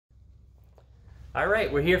All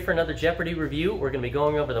right, we're here for another Jeopardy review. We're going to be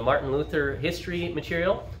going over the Martin Luther history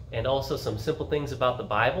material and also some simple things about the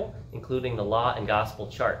Bible, including the Law and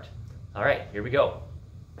Gospel chart. All right, here we go.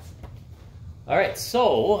 All right,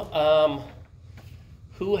 so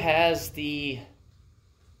who has the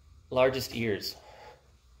largest ears?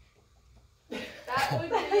 That would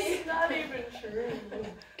be not even true.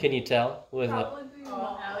 Can you tell? Probably Allie's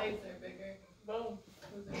are bigger. Boom.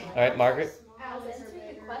 All right, Margaret?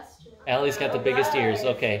 Allie's got the biggest ears.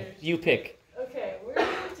 Okay, you pick. Okay, we're going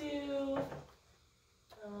to do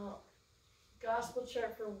Gospel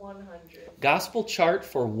chart for 100. Gospel chart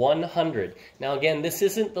for 100. Now again, this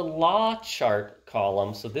isn't the law chart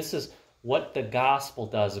column, so this is what the gospel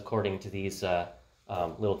does according to these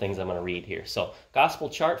little things I'm going to read here. So, gospel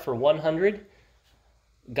chart for 100.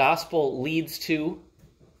 Gospel leads to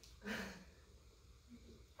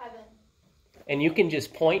Heaven. And you can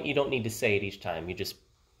just point. You don't need to say it each time. You just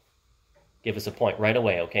give us a point right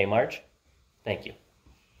away, okay, Marge? Thank you.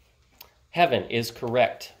 Heaven is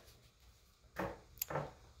correct.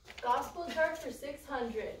 Gospel chart for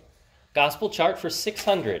 600. Gospel chart for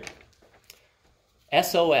 600.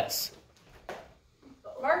 SOS.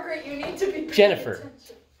 Margaret, you need to be paying Jennifer.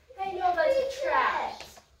 attention. Hey, no, that's trash.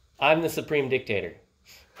 I'm the supreme dictator.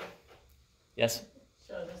 Yes?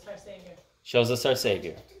 Shows us our Savior. Shows us our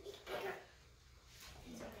Savior.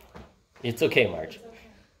 It's okay, Marge. It's okay.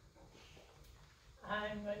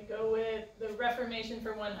 I'm going to go with the Reformation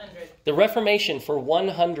for 100. The Reformation for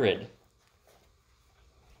 100.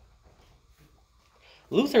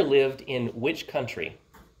 Luther lived in which country?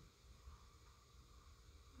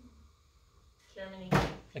 Germany.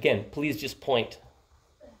 Again, please just point.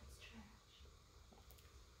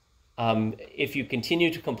 If you continue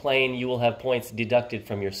to complain, you will have points deducted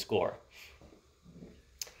from your score.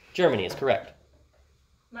 Germany is correct.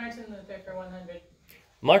 Martin Luther for 100.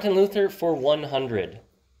 Martin Luther for 100.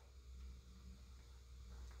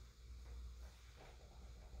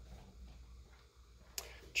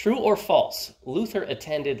 True or false? Luther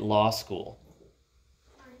attended law school.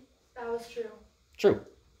 That was true. True.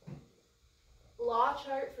 Law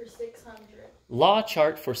chart for 600. Law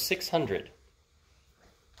chart for 600.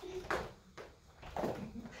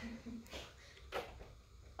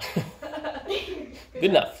 Good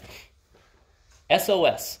enough.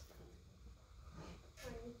 SOS.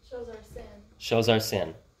 Shows our sin. Shows our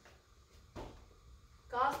sin.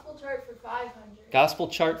 Gospel chart for 500. Gospel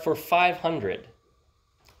chart for 500.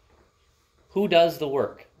 Who does the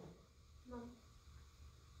work?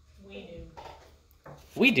 We do.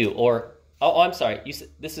 We do, or, oh, I'm sorry, you said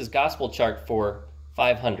this is gospel chart for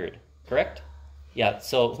 500, correct? Yeah,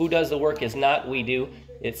 so who does the work is not we do,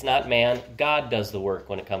 it's not man, God does the work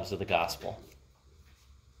when it comes to the gospel.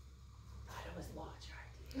 I thought it was law chart.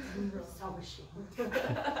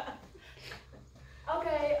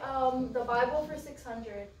 Okay, the Bible for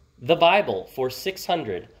 600. The Bible for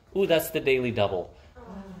 600. Ooh, that's the daily double.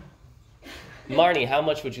 Marnie, how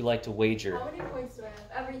much would you like to wager? How many points do I have?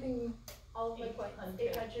 Everything, all of my points.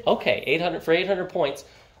 800. Okay, 800 for 800 points.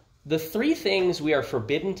 The three things we are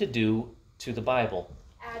forbidden to do to the Bible.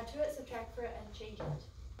 Add to it, subtract for it, and change it.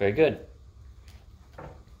 Very good.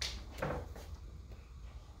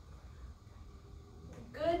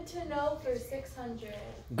 Good to know for 600.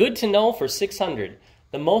 Good to know for 600.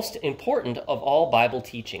 The most important of all Bible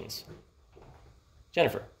teachings.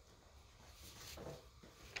 Jennifer.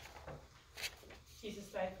 Jesus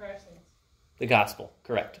died for our sins. The gospel,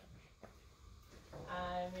 correct.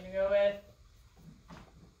 I'm going to go with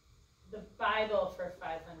the Bible for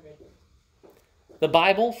 500. The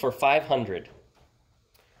Bible for 500.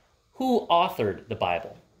 Who authored the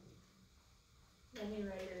Bible? Many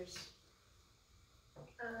writers.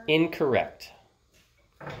 Incorrect.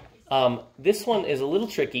 This one is a little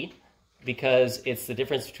tricky because it's the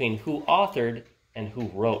difference between who authored and who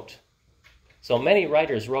wrote. So many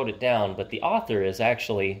writers wrote it down, but the author is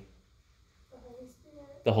actually The Holy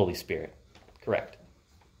Spirit. the Holy Spirit. Correct.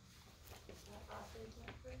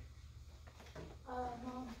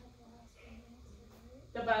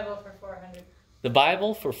 The Bible for 400. The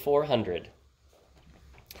Bible for 400.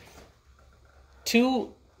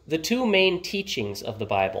 The two main teachings of the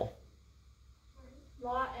Bible.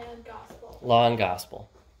 Law and Gospel. Law and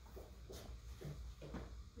Gospel.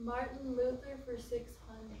 Martin Luther for 600.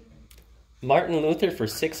 Martin Luther for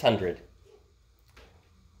 600.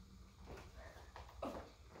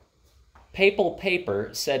 Papal paper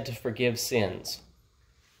said to forgive sins.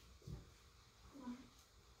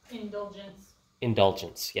 Indulgence.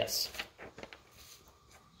 Indulgence, yes.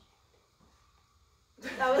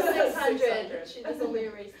 That was 600. She just only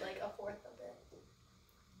erased like 1/4 of it.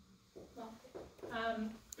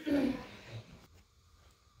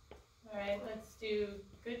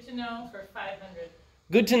 to know for 500.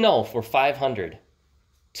 Good to know for 500.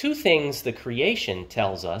 2 things the creation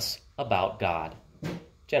tells us about God.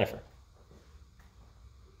 Jennifer.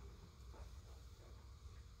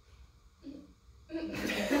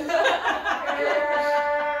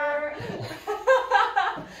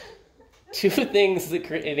 Two things that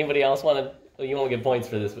anybody else want to? Well, you won't get points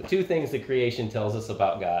for this, but 2 things the creation tells us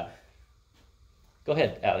about God. Go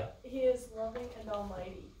ahead, Allie. He is loving and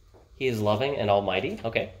almighty. He is loving and almighty.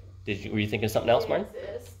 Okay. Were you thinking of something else, Martin? He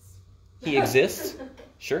exists. He exists.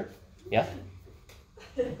 Sure. Yeah.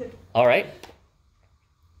 All right.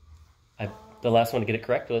 The last one to get it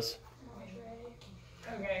correct was?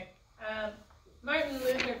 Okay. Martin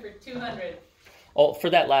Luther for 200. Oh, for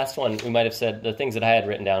that last one, we might have said the things that I had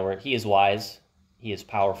written down were he is wise, he is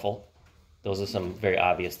powerful. Those are some very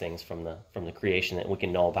obvious things from the creation that we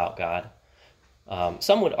can know about God.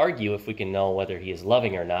 Some would argue if we can know whether he is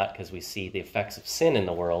loving or not, because we see the effects of sin in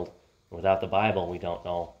the world. Without the Bible, we don't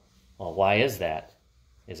know, well, why is that?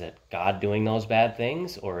 Is it God doing those bad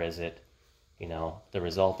things, or is it, the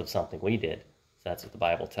result of something we did? So that's what the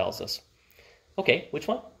Bible tells us. Okay, which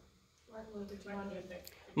one? Martin Luther, 200.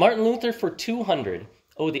 Martin Luther for 200.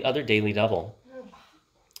 Oh, the other daily double.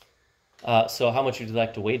 So how much would you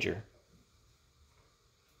like to wager?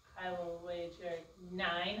 I will wager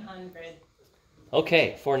 900.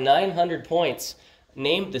 Okay, for 900 points,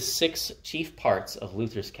 name the 6 chief parts of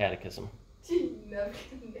Luther's Catechism. Never.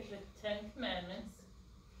 The 10 Commandments,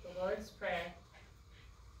 the Lord's Prayer,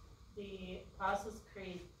 the Apostles'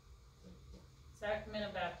 Creed, Sacrament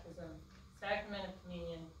of Baptism, Sacrament of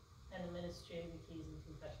Communion, and the Ministry of the Keys and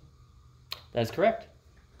Confession. That is correct.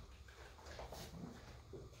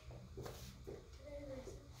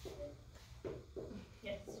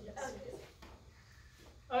 Yes.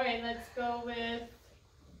 All right, let's go with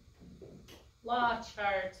law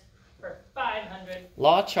chart for 500.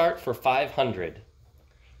 Law chart for 500.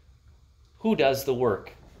 Who does the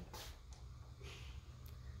work?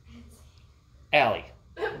 Man. Allie.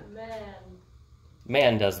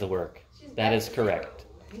 Man does the work. That is correct.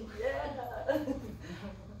 Yeah.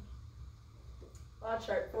 Law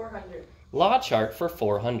chart 400. Law chart for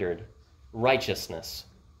 400. Righteousness.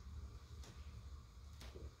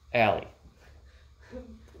 Allie.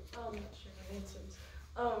 I'm not sure my answers.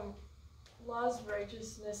 Law's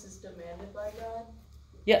righteousness is demanded by God.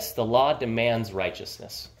 Yes, the law demands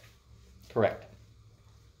righteousness. Correct.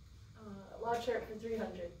 Law chart for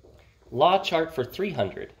 300. Law chart for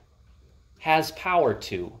 300. Has power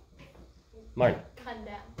to. Martin.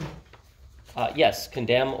 Condemn. Yes,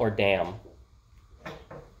 condemn or damn.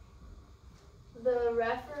 The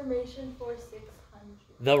Reformation for 600.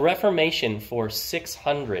 The Reformation for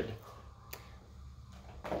 600.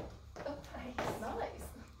 Oh, nice.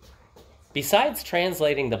 Besides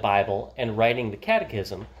translating the Bible and writing the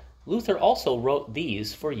Catechism, Luther also wrote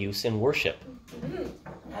these for use in worship.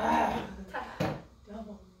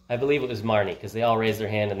 Double. I believe it was Marnie, because they all raised their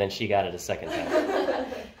hand and then she got it a second time.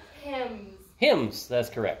 Hymns. Hymns, that's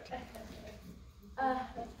correct.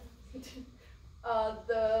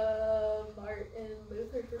 The Martin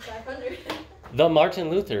Luther for 500. The Martin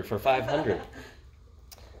Luther for 500.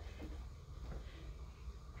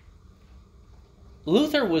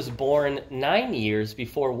 Luther was born 9 years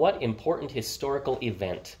before what important historical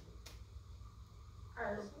event?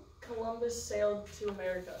 Columbus sailed to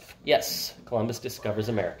America. Yes, Columbus discovers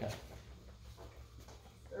America.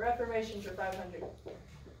 The Reformation for 500.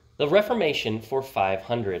 The Reformation for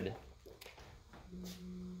 500.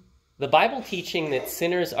 The Bible teaching that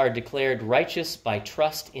sinners are declared righteous by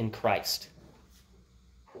trust in Christ.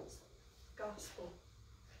 Gospel.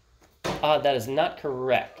 That is not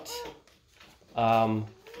correct.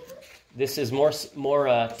 This is more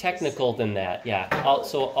technical than that. Yeah.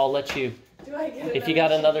 I'll let you. Do I get If you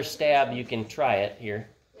got another stab, you can try it here.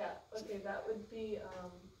 Yeah. Okay, that would be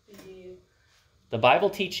The Bible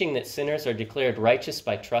teaching that sinners are declared righteous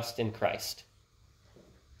by trust in Christ.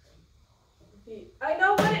 I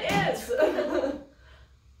know what it is.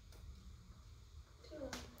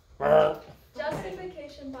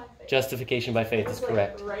 Justification by faith. Justification by faith is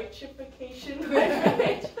correct. Rightefication by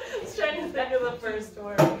faith. I was trying to think of the first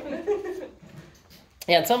word.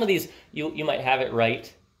 Yeah, and some of these you might have it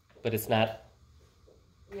right, but it's not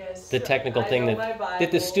Yes. the technical thing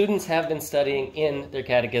that the students have been studying in their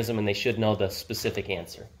catechism, and they should know the specific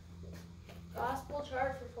answer. Gospel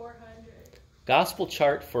chart for 400. Gospel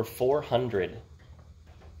chart for 400.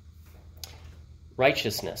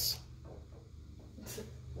 Righteousness. It's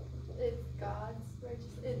God's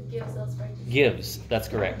righteousness. It gives us righteousness. Gives, that's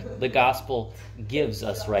correct. The gospel gives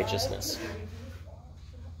us righteousness.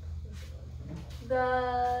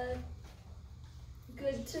 The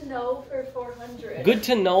Good to know for 400. Good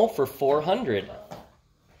to know for 400.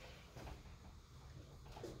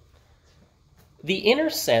 The inner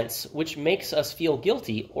sense which makes us feel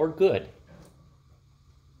guilty or good.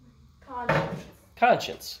 Conscience.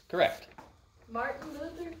 Conscience, correct. Martin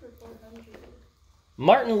Luther for 400.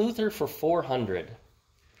 Martin Luther for 400.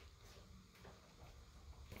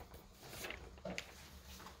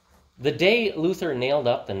 The day Luther nailed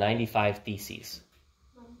up the 95 Theses.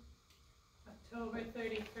 October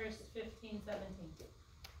 31st, 1517.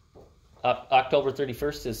 October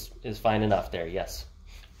 31st is fine enough there, yes.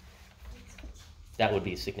 That would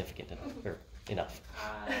be significant enough. Or enough.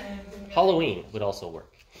 Halloween would also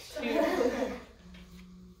work.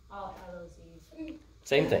 All Hallows Eve.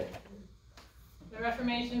 Same thing. The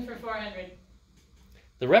Reformation for 400.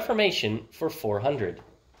 The Reformation for 400.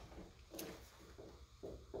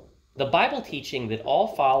 The Bible teaching that all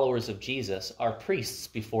followers of Jesus are priests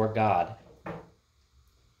before God.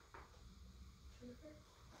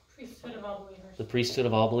 Priesthood of all believers. The priesthood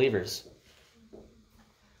of all believers.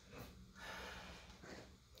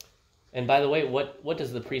 And by the way, what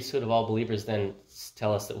does the priesthood of all believers then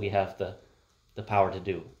tell us that we have the power to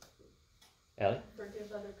do? Allie?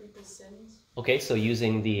 Forgive other people's sins. Okay, so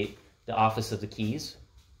using the office of the keys,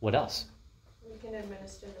 what else? We can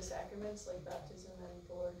administer the sacraments like baptism and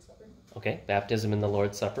the Lord's Supper. Okay, baptism and the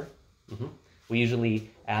Lord's Supper. We usually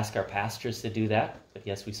ask our pastors to do that, but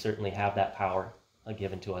yes, we certainly have that power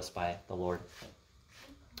given to us by the Lord.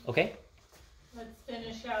 Okay? Let's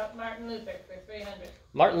finish out Martin Luther for 300.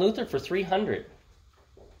 Martin Luther for 300.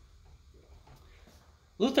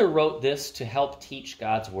 Luther wrote this to help teach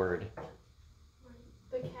God's Word.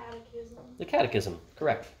 The Catechism. The Catechism,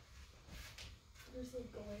 correct. There's a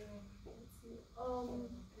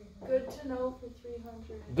good to know for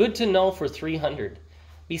 300. Good to know for 300.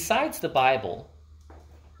 Besides the Bible,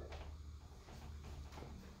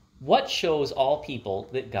 what shows all people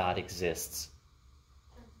that God exists?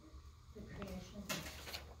 The creation.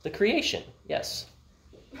 The creation, yes.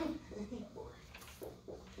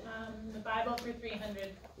 The Bible for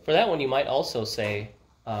 300. For that one, you might also say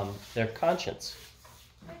their conscience.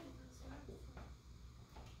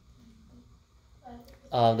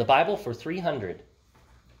 The Bible for 300.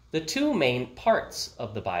 The two main parts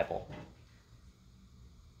of the Bible.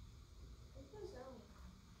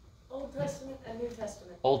 Old Testament and New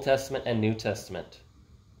Testament. Old Testament and New Testament.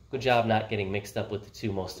 Good job not getting mixed up with the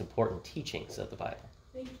two most important teachings of the Bible.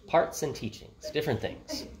 Thank you. Parts and teachings, different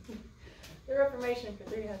things. The Reformation for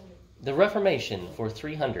 300. The Reformation for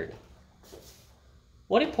 300.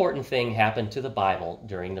 What important thing happened to the Bible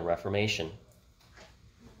during the Reformation?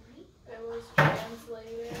 It was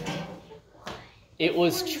translated. It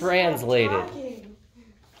was translated.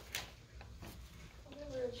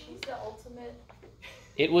 Remember, she's the ultimate.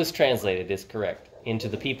 It was translated, is correct, into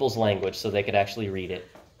the people's language so they could actually read it.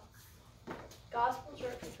 Gospel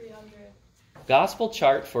chart for 300. Gospel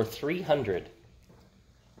chart for 300.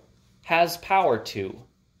 Has power to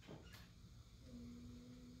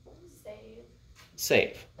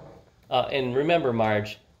save. And remember,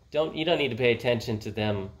 Marge, you don't need to pay attention to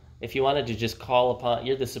them. If you wanted to just call upon,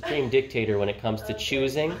 you're the supreme dictator when it comes to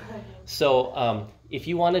choosing. So if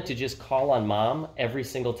you wanted to just call on Mom every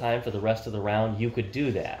single time for the rest of the round, you could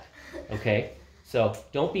do that. Okay? So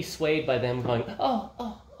don't be swayed by them going,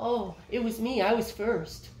 oh, it was me, I was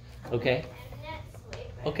first. Okay? I'm not swayed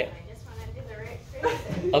by Okay. them, I just want to do the right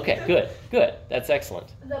person. Okay, good. That's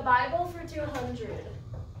excellent. The Bible for 200.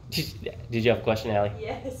 Did you have a question, Allie?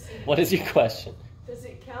 Yes. What is your question? Does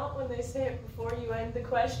it count when they say it before you end the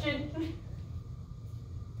question?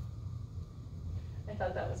 I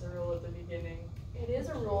thought that was a rule at the beginning. It is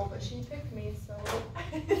a rule, but she picked me, so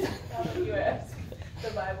now that you ask.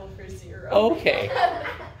 The Bible for 0. Okay.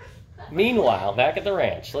 Meanwhile, back at the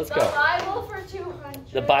ranch, let's The go. Bible for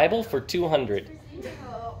 200. The Bible for 200. For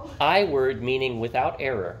 0. I word meaning without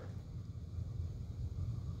error.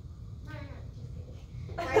 No, I'm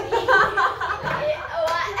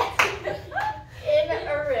not just kidding.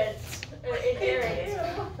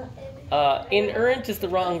 Inerrant is the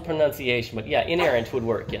wrong pronunciation, but yeah, inerrant would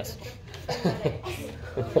work, yes. Did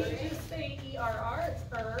you say ERR? It's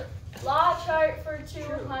er. Law chart for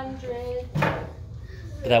 200.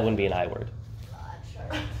 That wouldn't be an I word.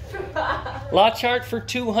 Law chart for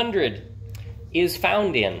 200 is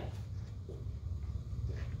found in.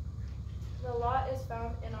 The law is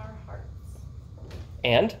found in our hearts.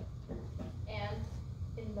 And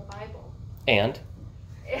In the Bible. And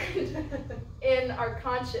In our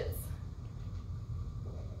conscience.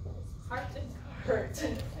 Heart and Hurt.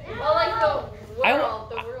 Well, like the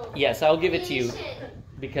world. yes, I'll give it to you.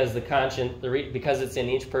 because the conscience, because it's in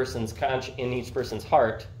each person's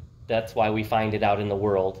heart, that's why we find it out in the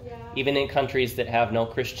world. Yeah. Even in countries that have no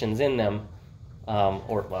Christians in them,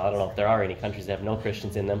 or, well, I don't know if there are any countries that have no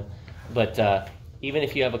Christians in them, but even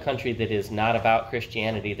if you have a country that is not about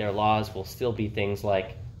Christianity, their laws will still be things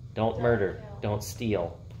like don't murder, don't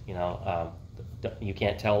steal, you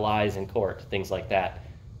can't tell lies in court, things like that,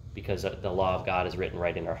 because the law of God is written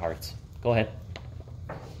right in our hearts. Go ahead.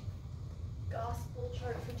 Gospel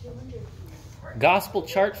chart for 200. Gospel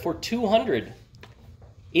chart for 200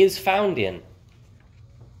 is found in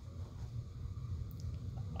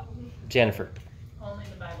Jennifer. Only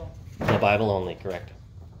the Bible. The Bible only, correct.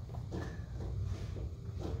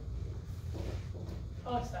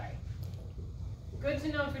 Oh, sorry. Good to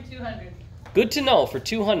know for 200. Good to know for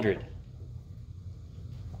 200.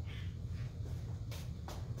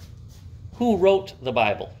 Who wrote the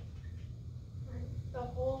Bible? The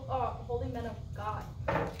holy men of God.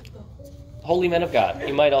 Holy men of God.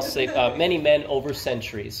 You might also say many men over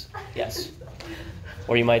centuries. Yes.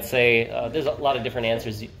 Or you might say, there's a lot of different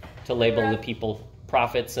answers to label the people,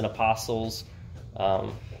 prophets and apostles.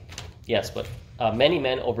 Yes, but many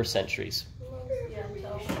men over centuries. Yeah,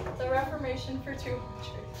 the Reformation for 200.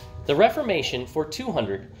 The Reformation for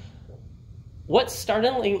 200. What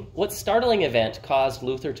startling event caused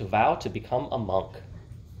Luther to vow to become a monk?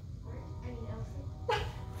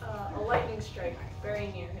 A lightning strike very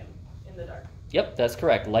near him in the dark. Yep, that's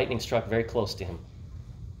correct. Lightning struck very close to him.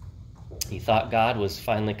 He thought God was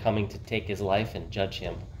finally coming to take his life and judge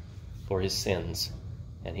him for his sins,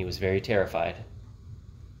 and he was very terrified.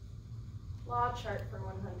 Law chart for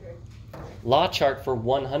 100. Law chart for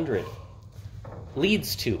 100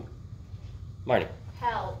 leads to Marnie.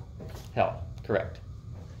 Hell. Hell, correct.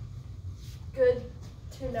 Good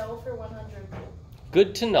to know for 100.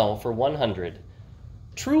 Good to know for 100.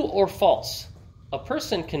 True or false? A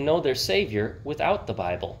person can know their Savior without the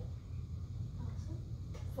Bible.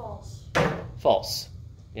 False. False.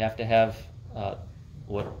 You have to have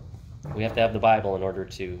we have to have the Bible in order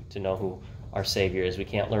to know who our Savior is. We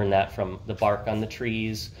can't learn that from the bark on the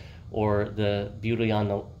trees or the beauty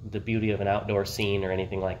of an outdoor scene or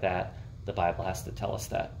anything like that. The Bible has to tell us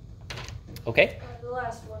that. Okay? The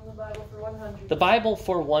last one, the Bible for 100. The Bible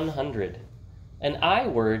for 100. An I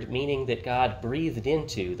word meaning that God breathed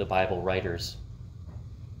into the Bible writers.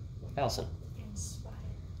 Allison.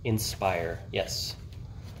 Inspire, yes.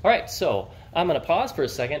 All right, so I'm going to pause for a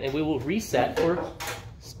second and we will reset for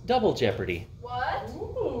double Jeopardy. What?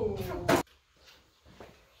 Ooh.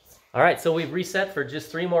 All right, so we've reset for just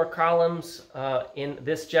 3 more columns in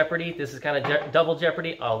this Jeopardy. This is kind of double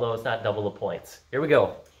Jeopardy, although it's not double the points. Here we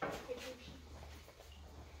go.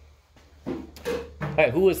 All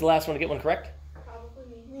right, who was the last one to get one correct?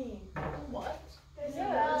 Probably me. What?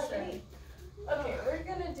 Yeah, Me. Okay, we're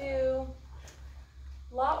going to do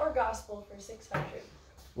law or gospel for 600.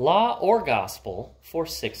 Law or gospel for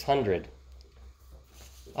 600.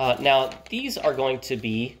 Now, these are going to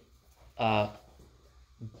be, I'm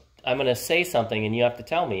going to say something and you have to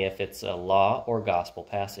tell me if it's a law or gospel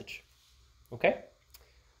passage. Okay?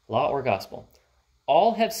 Law or gospel.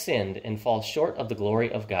 All have sinned and fall short of the glory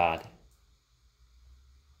of God.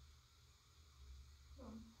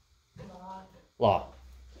 Law.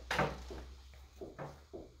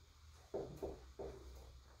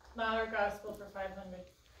 Law or gospel for 500.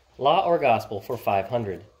 Law or gospel for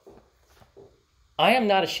 500. I am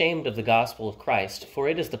not ashamed of the gospel of Christ, for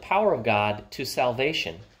it is the power of God to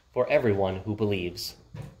salvation for everyone who believes.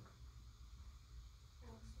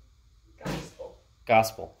 Gospel.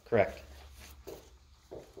 Gospel, correct.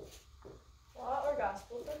 Law or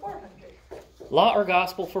gospel for 400. Law or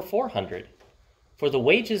gospel for 400. For the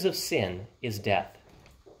wages of sin is death.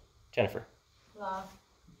 Jennifer. Law.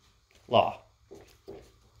 Law.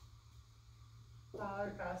 Law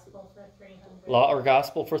or gospel for 300. Law or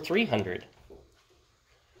gospel for 300.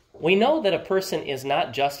 We know that a person is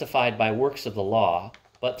not justified by works of the law,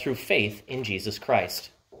 but through faith in Jesus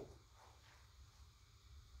Christ.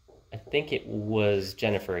 I think it was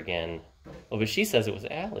Jennifer again. Oh, but she says it was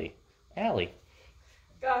Allie. Allie.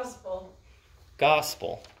 Gospel.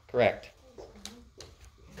 Gospel, correct.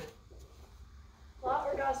 Law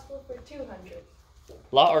or gospel for 200.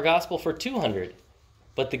 Law or gospel for 200.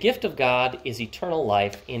 But the gift of God is eternal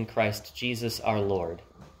life in Christ Jesus our Lord.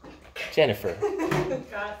 Jennifer.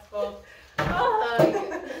 Gospel.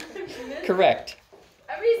 Correct.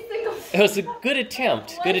 Every single. It was a good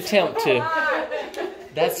attempt. Good attempt to.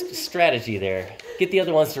 That's strategy there. Get the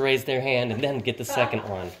other ones to raise their hand and then get the second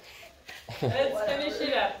one. Let's finish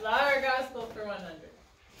it up. Law or gospel for 100.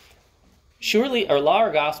 Surely, or law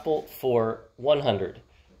or gospel for 100.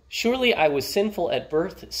 Surely I was sinful at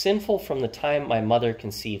birth, sinful from the time my mother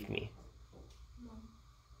conceived me.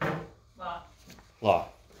 Law. Law.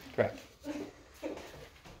 Correct. All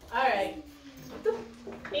right.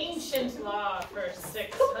 Ancient law for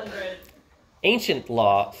 600. Ancient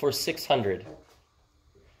law for 600.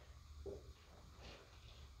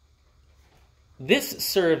 This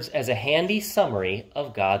serves as a handy summary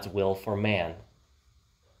of God's will for man.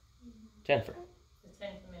 Jennifer. The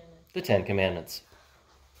Ten Commandments. The Ten Commandments.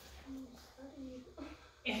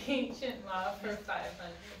 Ancient law for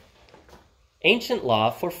 500. Ancient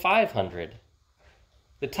law for 500.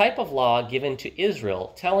 The type of law given to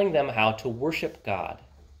Israel telling them how to worship God.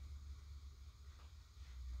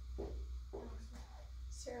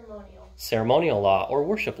 Ceremonial. Ceremonial law or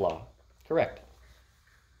worship law. Correct.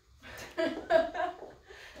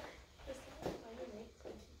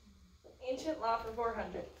 Ancient law for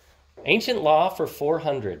 400. Ancient law for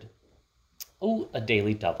 400. Ooh, a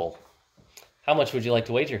daily double. How much would you like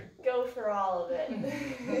to wager? Go for all of it.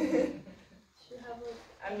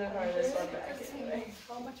 I'm gonna throw this one back anyway.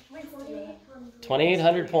 How much points do you have?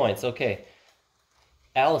 2,800 points. Okay.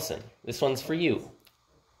 Allison, this one's for you.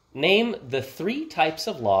 Name the 3 types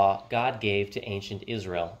of law God gave to ancient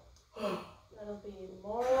Israel. That'll be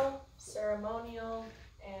moral, ceremonial,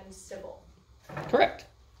 and civil. Correct.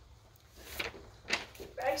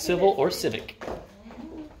 Back to Civil or history. civic.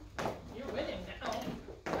 You're winning now.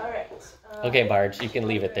 All right. Okay, Barge, you can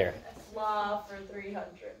leave it there. Law for 300.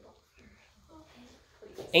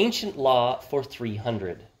 Please. Ancient law for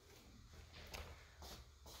 300.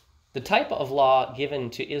 The type of law given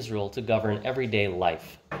to Israel to govern everyday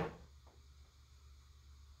life.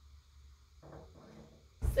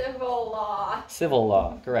 Civil law. Civil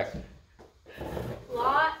law, correct.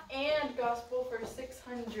 Law and gospel for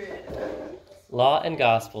 600. Law and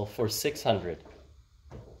gospel for 600.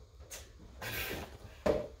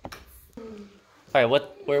 All right,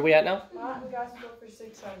 where are we at now? Law and gospel for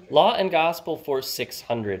 600. Law and gospel for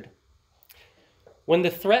 600. When the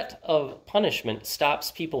threat of punishment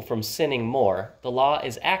stops people from sinning more, the law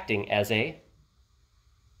is acting as a...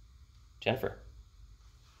 Jennifer.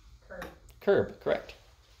 Curb. Curb, correct.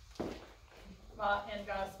 Law and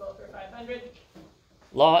gospel for 500.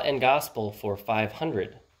 Law and gospel for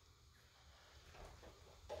 500.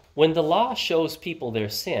 When the law shows people their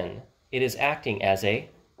sin, it is acting as a...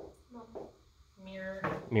 Mirror.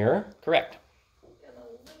 Mirror, correct.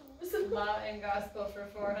 Law and gospel for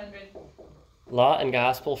 400. Law and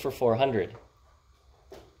gospel for 400.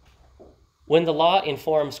 When the law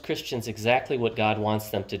informs Christians exactly what God wants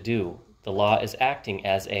them to do, the law is acting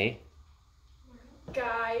as a...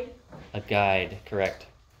 Guide. A guide, correct.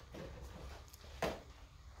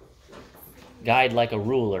 Guide like a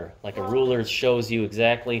ruler. Like a ruler shows you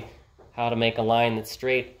exactly how to make a line that's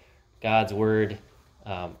straight. God's word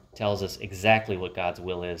tells us exactly what God's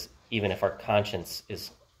will is, even if our conscience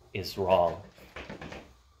is wrong.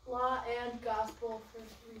 Law and gospel for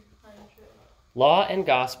 300. Law and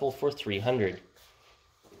gospel for 300.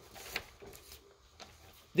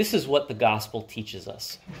 This is what the gospel teaches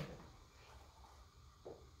us.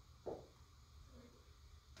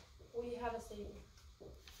 We have a Savior.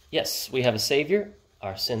 Yes, we have a Savior.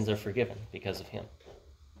 Our sins are forgiven because of Him.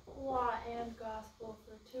 Law and gospel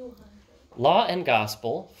for 200. Law and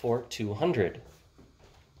gospel for 200.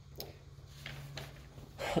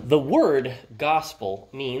 The word gospel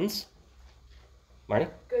means, Marnie?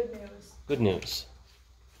 Good news. Good news.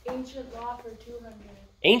 Ancient law for 200.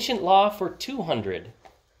 Ancient law for 200.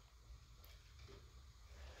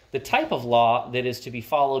 The type of law that is to be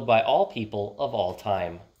followed by all people of all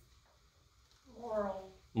time. Moral.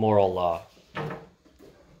 Moral law.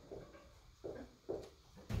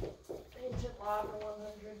 Ancient law for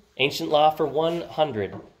 100. Ancient law for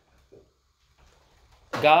 100.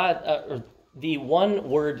 The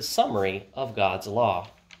one-word summary of God's law.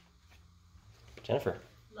 Jennifer.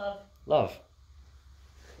 Love. Love.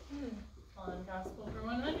 Law and gospel for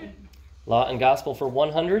 100. Law and gospel for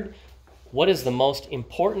 100. What is the most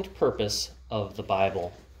important purpose of the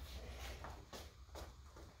Bible?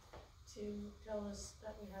 To tell us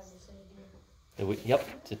that we have a Savior.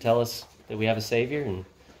 To tell us that we have a Savior and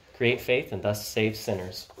create faith and thus save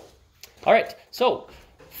sinners. All right, so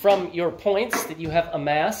from your points that you have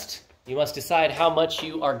amassed, you must decide how much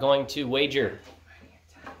you are going to wager.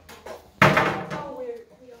 Oh,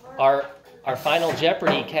 we are. Our final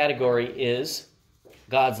Jeopardy category is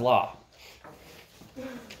God's law.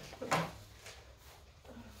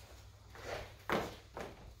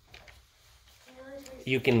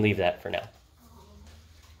 You can leave that for now.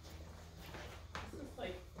 This is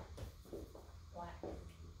like black.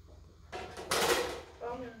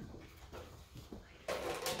 Bummer.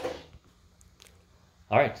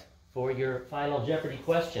 for your final Jeopardy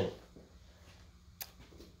question.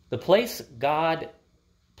 The place God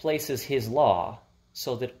places his law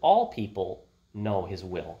so that all people know his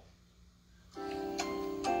will.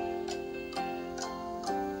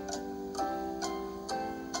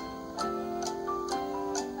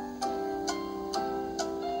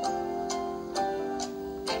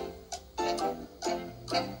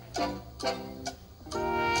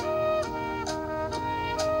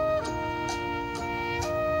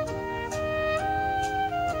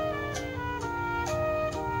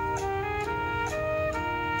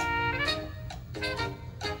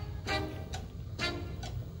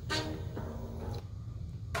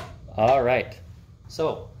 All right,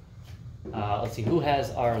 so let's see, who has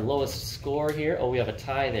our lowest score here? Oh, we have a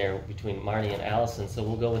tie there between Marnie and Allison, so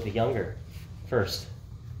we'll go with the younger first.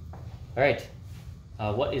 All right,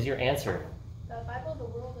 what is your answer? The Bible, the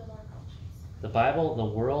world, and our conscience. The Bible, the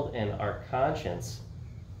world, and our conscience.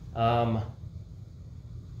 I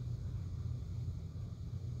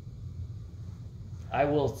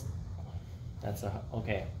will,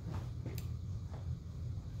 okay.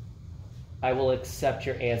 I will accept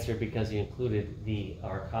your answer because you included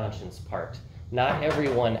our conscience part. Not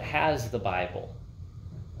everyone has the Bible.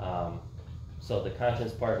 So the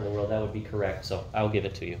conscience part in the world, that would be correct. So I'll give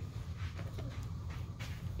it to you.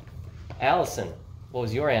 Allison, what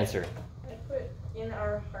was your answer? I put in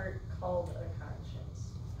our heart called a conscience.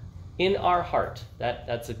 In our heart.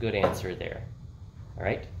 That's a good answer there. All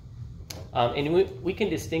right. And we can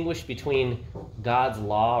distinguish between God's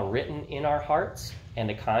law written in our hearts and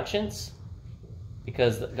a conscience.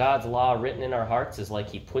 Because God's law written in our hearts is like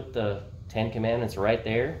he put the 10 Commandments right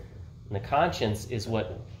there. And the conscience is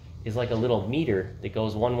like a little meter that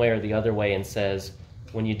goes one way or the other way and says,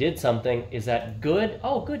 when you did something, is that good?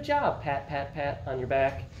 Oh, good job. Pat, pat, pat on your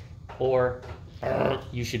back. Or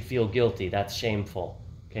you should feel guilty. That's shameful.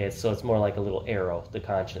 Okay, so it's more like a little arrow, the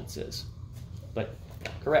conscience is. But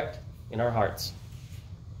correct, in our hearts.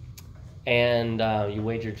 And you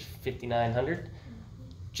wagered 5,900.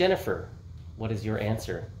 Jennifer, what is your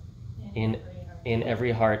answer? In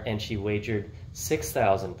every heart, and she wagered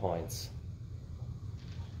 6,000 points.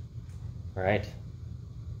 All right.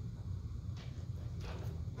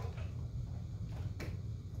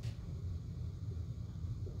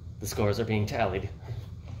 The scores are being tallied.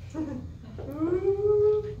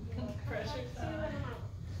 Pressure's on.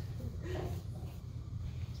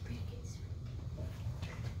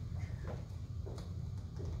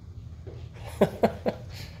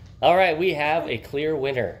 All right, we have a clear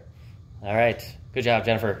winner. All right, good job,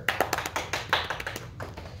 Jennifer.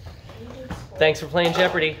 Thanks for playing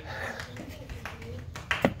Jeopardy.